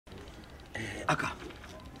Aka.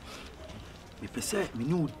 Me pese me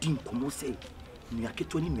ni odin komo say nua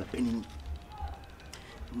keto ni nua panini.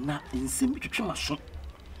 Na nsem bitwetwe maso.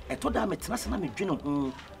 Eto da metena se na medwene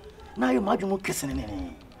ho. Na ayo madwemo kesene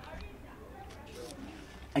ne.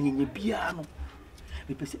 Anyenye bia no.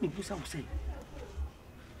 Me pese me busa wo say.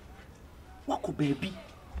 Wako baby.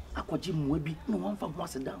 Akwaji mwa bi no wamfa ho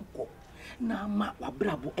asedan ko. Na ma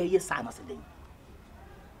wabrabo eye sa na sedan.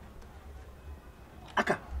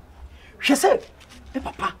 Aka. Hwe say e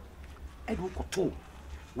papa e do koto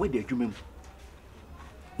we de adwuma mu.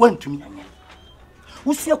 Wantumi nanya.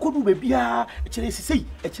 Usia kodu bebia e kire sisei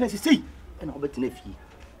e na obetena fie.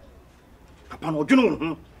 Papa no odwene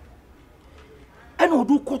ho. E na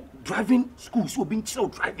odu ko driving school so obi nchire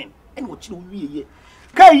driving e na o chire wieye.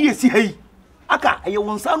 Kai ye si hai. Aka eye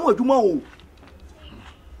wonsa no adwuma o.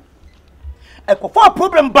 E ko for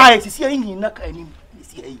problem by sisi ayin na ka anim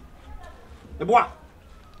si hai. E boa.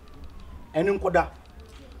 Eni nkoda.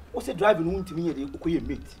 O se driving no ntimi ye de koye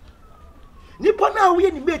mate. Nipa na wo ye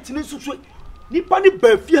ni mate ni susu. Nipa ni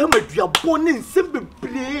ba fie ha maduabo ne nsem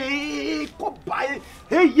bebre ko bae.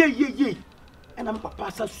 Hey. Ena papa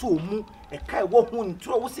sa so mu e kai wo ho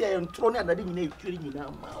ntro wo se e ntro ne adade nyina etwere nyina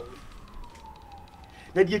ma wo.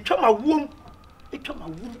 Na de etwa ma wom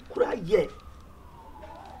kura ye.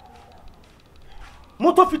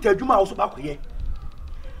 Moto fit adwuma wo so ba koye.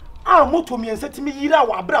 Moto mi ensatimi yira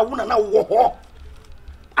wa abra wo na wo ho.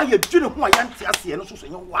 Aye dwene ho ayante ase no so so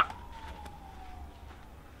nwa.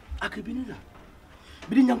 Akabenezer.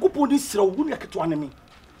 Bidi nyankopon ni sira wo ne keto aneme.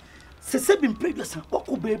 Sese bi previous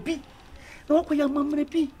wako baby. Na wako ya mamre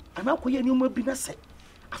bi, ana wako ya nyoma bi na se.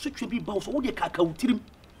 Asotwe bi ba so wo de kaka wutirim.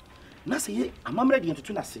 Na se ye amamre de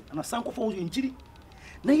ntutu na se. Na sankofo wo njiri.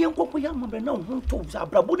 Na ye nkofo ya mamre na ho nto za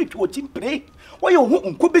abrabo de twa chimpre. Wo ye ho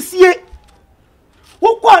nkobesie.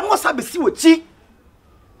 Wo kwa no sa besi wo chi.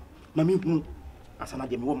 Mami hu asana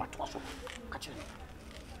de me wo mato so. Ka kire.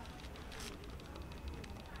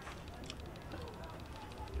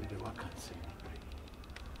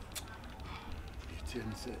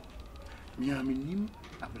 Miaminim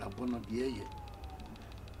ablabono de ye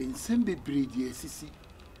ensembe bredi esisi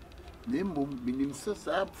nembo minim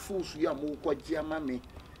sasa force ya mo kwaji amame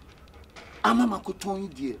amama koton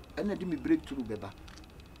die ena de me breakthrough beba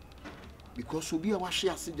because obi a wahye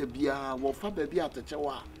ase da bia wo fa ba bia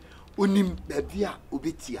atechewa onim ba bia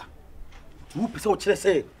obetia tu pese o kire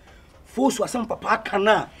se force asam papa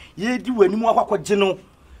kana ye di wanim akwakwaje no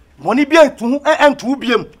moni bia tu entu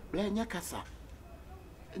biem bla nya kasa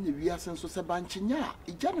ene wi asenso se banchinya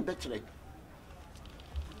ija ne bekire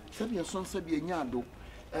sabi ason sabi enya ado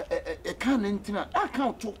kan ntina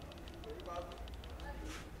aka to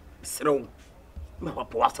sero ma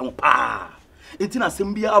papa wasan pa ntina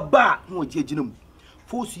sembia aba ho agina mu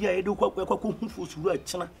fosu ya edo kwakwa hu fosu ru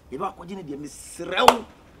achina e ba kwaje ne de mesrew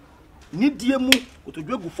ni die mu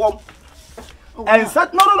otodwagu fom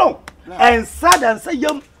ensat no ensat and say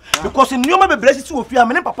yam because in nyoma bebre sisi ofi a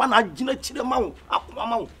me papa na agina chire ma wo akoma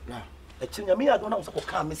ma wo e chinya me ya do na wo sako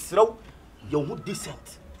ka mesrew ye hu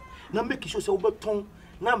decent na make sure say wo beton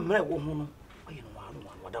na mre wo hu no ayi no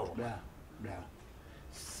wa da ro bra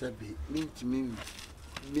sabi mintimi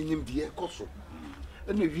minim die koso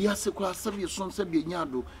ene wiase kwa sabi son sabi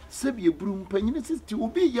nyado sabi eburu mpanyine sisti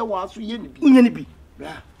obi ye wa so ye ne bi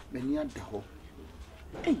bra mani ada ho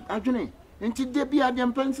adwene enti de bi ade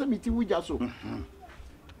mpansa miti wuja so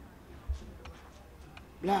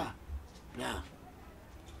bla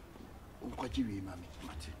onkwaji wi mami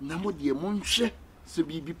na mo de mo nhwe se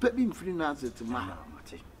bibi pa bi mfiri na asset ma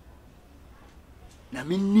mate na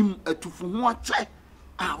minim atufu ho ache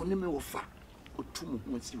one me wo fa otum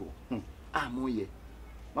ho si wo moye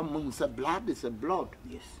mama who said blood is a blood.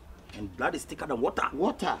 Yes. And blood is thicker than water.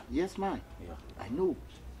 Water, yes, man. Yeah. I know.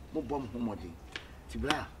 Mo bom homodi.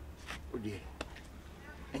 Tibla. O de.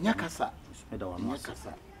 Enya kasa. Da wan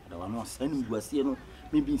no sani guasie no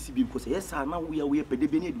me bi nsi bi ko say yes na wo ya pede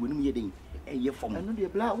be ne de wonum ye den eye fom. Eno de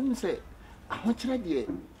bla wo say ahokyere de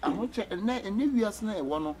ahokyere ene wiase na e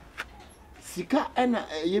wo no. Sika ena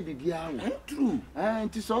ye bibia wo. True.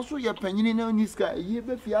 Nti so so ye panyini na oni sika ye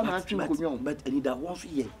be fia na atwe konyon. But any that one so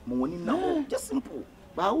ye mo woni na just simple.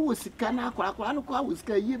 Ba wo sika na akwa no kwa wo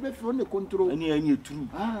sika ye be fia no control. Any true.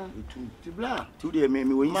 True. Ti bla. Ti de me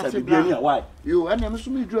woni sa bibia ni why? Yo ena me so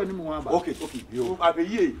me dru ani mo aba. Okay. Yo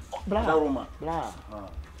abeye. Bla. Roma. Bla.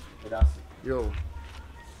 That's yo.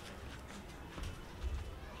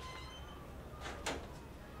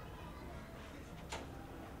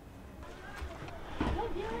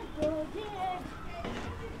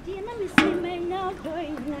 Diana me see me now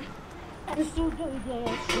doing and so do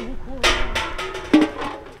the.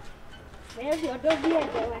 没有多别的，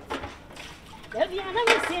 Diana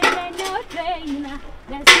me say no train.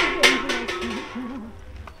 That's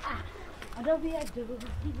I don't be a do.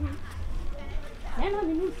 And I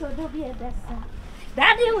mean, so don't be a dessa.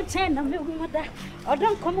 Daddy will change a milk mother. Or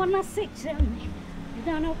don't come on a sick me. You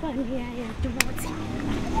don't know what I have to watch.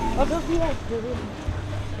 Or don't be a do.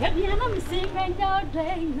 Diana me say no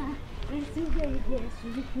train. And so they yes.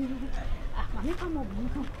 Mammy, come on.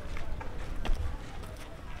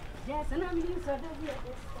 Yes, and I mean, so don't be a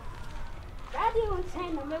dessa. Daddy will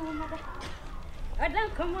change a milk mother. I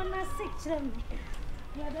don't come on a sick me.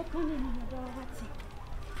 You don't come in the door.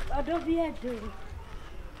 I don't be a do.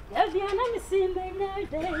 Diana me see me now day.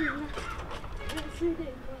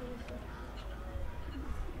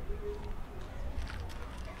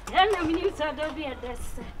 Diana me you so don't be a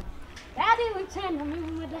dessa. Daddy will turn me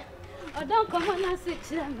mother. I don't come on and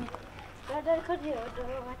sit me. I don't come here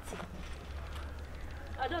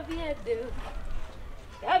I don't be a do.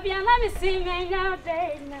 Diana me see me now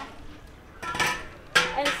day.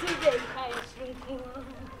 And see the Kyekyeku.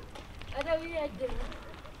 I don't be a do.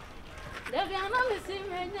 Diana me see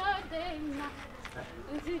me now day.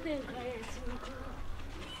 And see the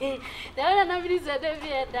Kyekyeku. Diana me say don't be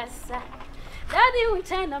a dessa. Daddy will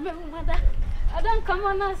turn me mother. I don't come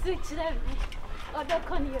on and sit me. I don't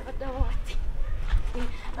come here I don't want it.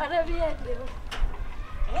 I don't be a do.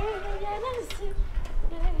 Hey, Diana see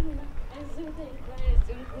and see the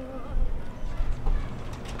Kyekyeku.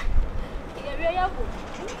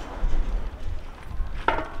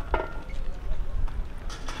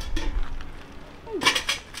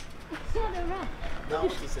 Now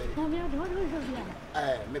what to say?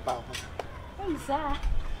 Me Baaboo. Oh, sir.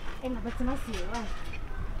 And I better not see you, right?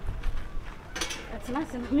 That's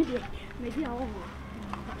not some maybe I will.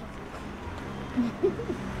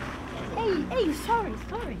 Hey, sorry.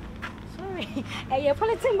 Hey, you're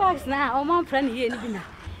politic box now. I'm on friend here.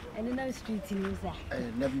 And then I street news that.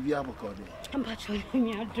 Never be able to I'm patrolling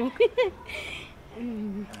me out.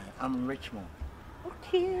 I'm Richmond.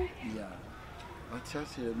 Okay. Yeah. But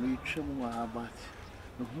just me trim about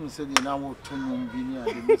who said you now want to be near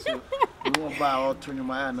the you won't buy out to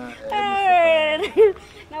my Now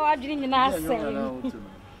I drink and I say.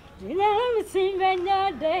 You never seen when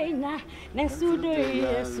you're day now. Next to the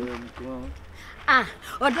ah,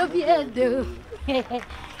 what do you do?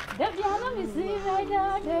 Diana me see right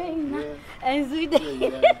now day and see the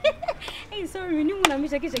hey, sorry, you know, I'm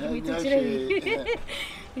shaking me to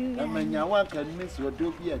I mean, I want to miss what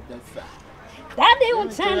do be at that side. Daddy will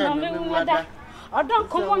turn on me, mother. I don't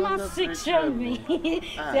come on and six me.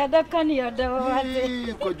 The other can you do?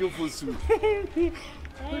 Could you pursue?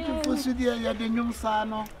 Could you pursue the young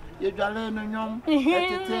son? You're galling and young,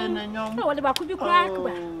 and young. What about could you crack?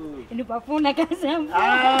 In the Baaboo, I can say,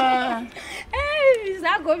 ah, hey, is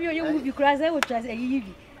that going you will be crazy? I would try to say, did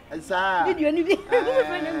you any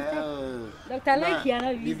Dr. Like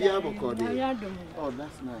oh,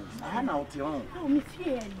 that's nice. I'm out your own. Oh, me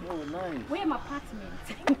fear. Oh, nice. Where my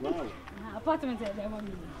apartment? Wow. Apartment at the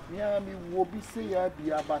moment. Yeah, me will be say I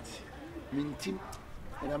be about minting.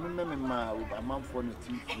 And I remember my mom for the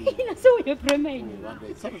TV. So you premier.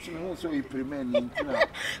 Something also you premier. Me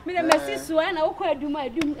the messy swan, I will do my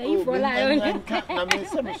doom for lion. I mean,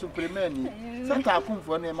 some super Some come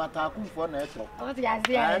for name, come for network. What is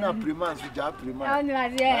there? I am primas with job primas. I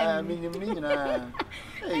mean,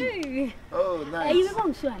 oh, nice. You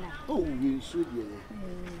won't show now. Oh, we should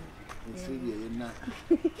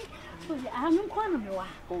I'm quite a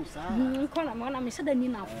oh, sir. I'm quite a man. I'm a sudden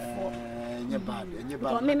enough for your bad and your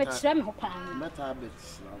bad. Maybe it's them who Matter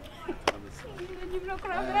you look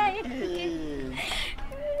right.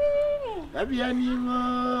 Have you any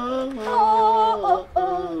more?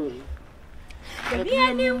 Oh. Have you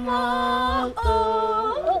any more?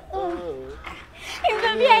 Oh.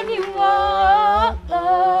 Have you any more?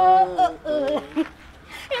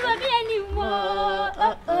 Have you any more?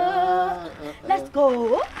 Let's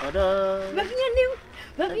go.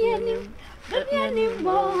 Baby,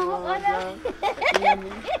 more. And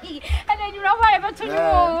then you know why I'm to you.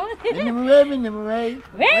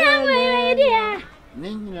 Where am I, dear?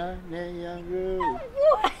 Nina,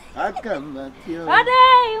 I come back here.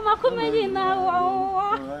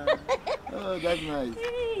 Oh, that's nice.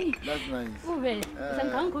 That's nice.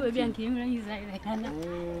 Some uncle will be on camera. He's like, I know.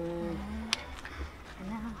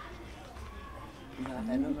 I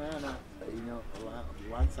don't know, you know,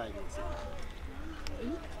 one side is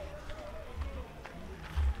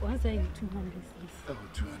one side 200. Oh,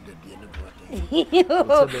 200 the end of what?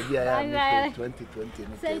 So maybe I am 2020.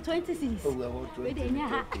 Say 20 cities. Oh, well, 20.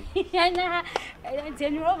 Yeah, I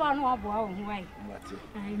tell you over no about why. What?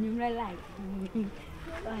 I knew my life.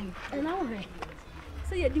 And now,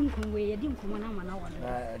 say you didn't come away, you didn't come on a one.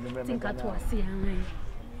 Think I to see and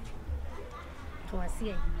to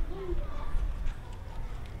see.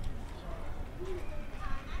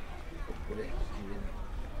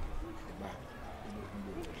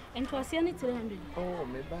 And to see any 300. Oh,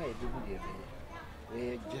 me buy it.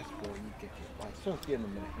 Just for you get it. So,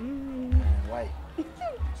 why?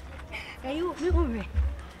 Are you over?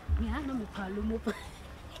 Yeah, no more.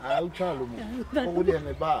 I'll try to move.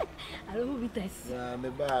 Me bar. I don't be test. Me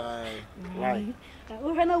bar. Why? I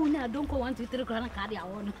don't go on to the grand card. I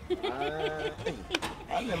want.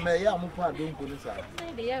 I'm a mayor. I'm going to do this.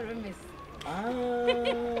 They are remiss.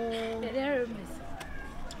 They are remiss.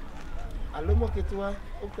 I look at one.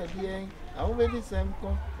 Okay, dear. I already sent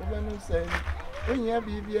come. Over no say. When you have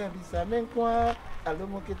BB, I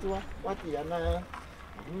look at what you are now.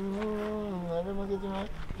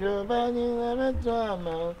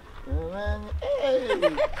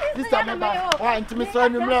 This time why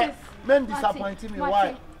intimate men disappointing me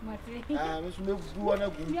why? Miss me wanna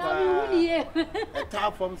go a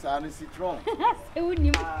tap from San Citron.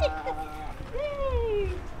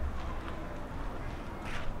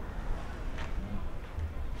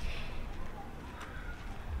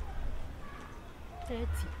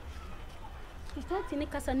 It's in a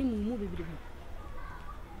Cassani movie.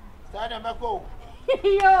 Stand and go.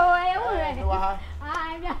 Yo, I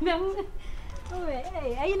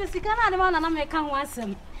in a second animal and I make come once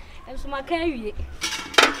him. And so my carry.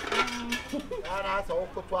 I saw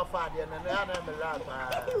put to a father and another lad.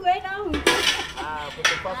 Wait down.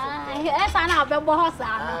 Yes, I know the boss.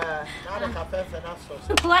 Not a cafe and us.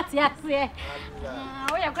 What, yes, yeah.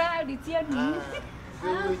 We are glad it's here.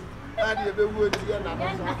 I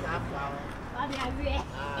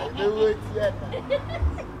would here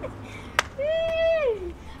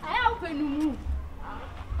I open you.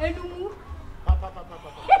 And you Papa.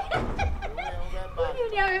 We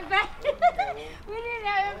never back. We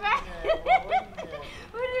never back.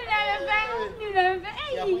 We never back. You never back.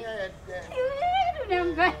 You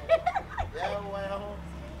never back. Yeah, well,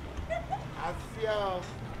 I feel,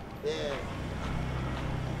 yeah.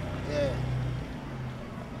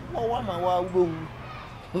 Oh, what my wild boom.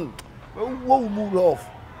 Whoa, move off.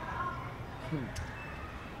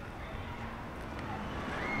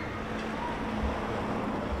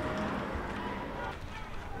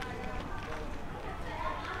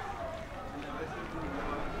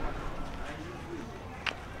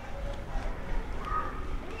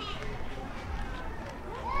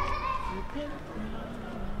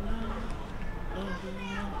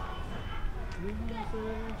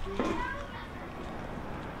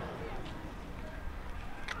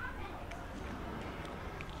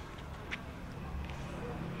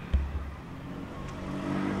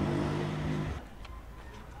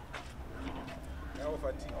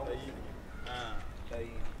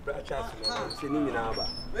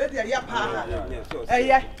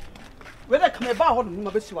 Whether come about on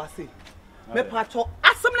my best, you are saying. Me pato,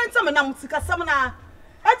 assembling some and Sika Samana.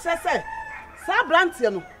 Say, Sir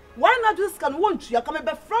Brantiano, why not this can want you? Coming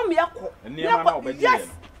back from Yako. Yes,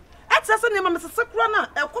 access name Mr. Sakrana,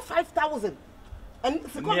 Elko 5,000. And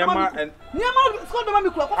Niama, Scott Mammy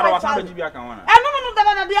Clock 5,000. And no,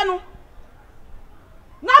 Diana.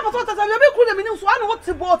 Now, but what I could have been one what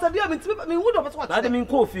to bought a dear me would have what I mean,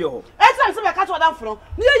 Confion. As I said, I catch what I'm from.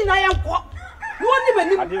 Near I am what you won't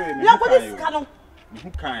even know what is canon.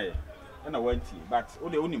 Who can and I went to, but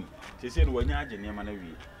only him. She said, when you're Jenny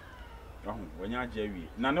Manavi. When you're Jerry,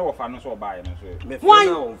 none of us or buy and so. Why?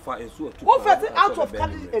 Out of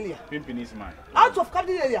Caddy area. Pimpin is mine. Out of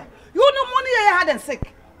Caddy area. You know money I had and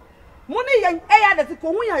sick. Money I had at the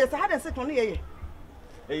Comunia has had and sick on the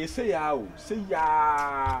Eh, say ya,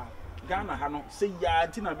 Ghana Hano, say ya,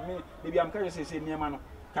 Tina, maybe I'm carrying say near man.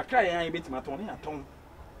 Kakra, I bet my Tony at home.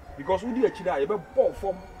 Because we do a chida, a ball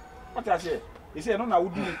form. What I say? He said, no, I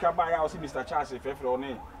would do it by our Mr. Charles if ever on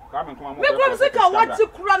it. Come and come. Make one sick, I want to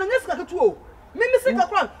crown and this cacato. Maybe sick a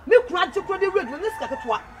crown, make crunch to credit with this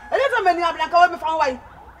cacato. A little many have like our found way.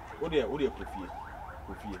 Oh, dear, Kofi,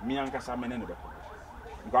 me and Cassaman and the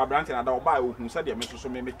God Branton, I don't buy who said the message so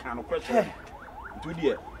maybe can't question. To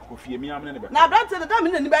dear, Kofi, me, I'm never. Now, Branton, the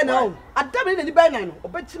diamond in the band now. A diamond in the band, or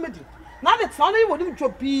bet timid. Now that's not even to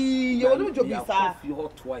be your little job. You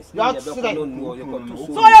hot twice. So I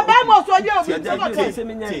buy more so you're not telling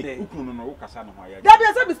me. That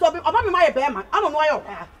is a stopping. I'm my bearman. I don't know why.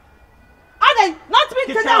 I didn't not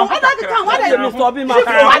be down. I don't come. What are you stopping my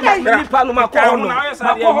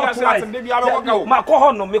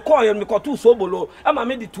me call two Sobolo. I'm a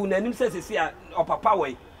made two names says here or Papa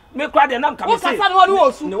way. Me cry the name come.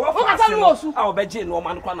 I'll bet you no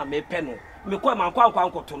man can make penny. me call man kwa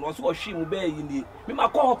to no so hwe mu be yi ni me ma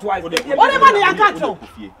call twice what the man yanka cho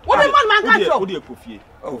what the man yanka cho wo de kofie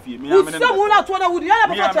kofie me amene so mu na to na wudi ya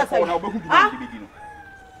be cha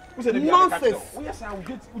say nonsense we say we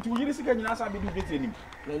get we yiri sika nyina sa be do get enim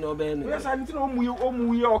no be no we say nti no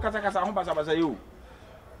omu ye o kasa ho basa ye o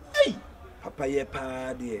ei papa ye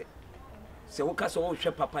pa de se wo kasa wo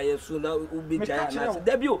hwe papa ye so na ubi jaya na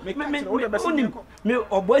da bi o me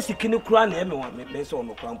obo sikini kura na me wa me so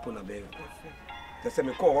no krampo na be they say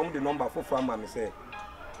me call home the number for from me say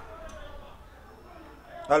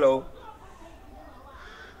hello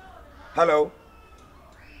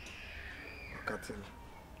katin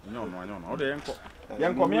no o de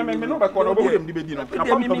yenko me no be call no be dem di be di no na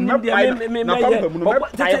pam me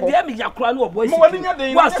yakura no obo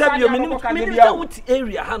sikini wa sabi o me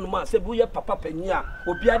area hanuma se bu ye papa panyi a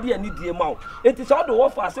obi ade ani die ma o enti so do wo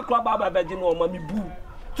fa ase kura baba be gi no o ma me bu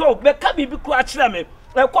so be ka bibi ku a kire me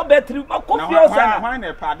e ko battery ma Confion sa na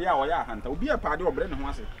na pade a o ya hanta obi e pade o bre ne ho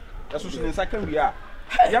ase eso so ne saka wi a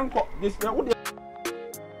yenko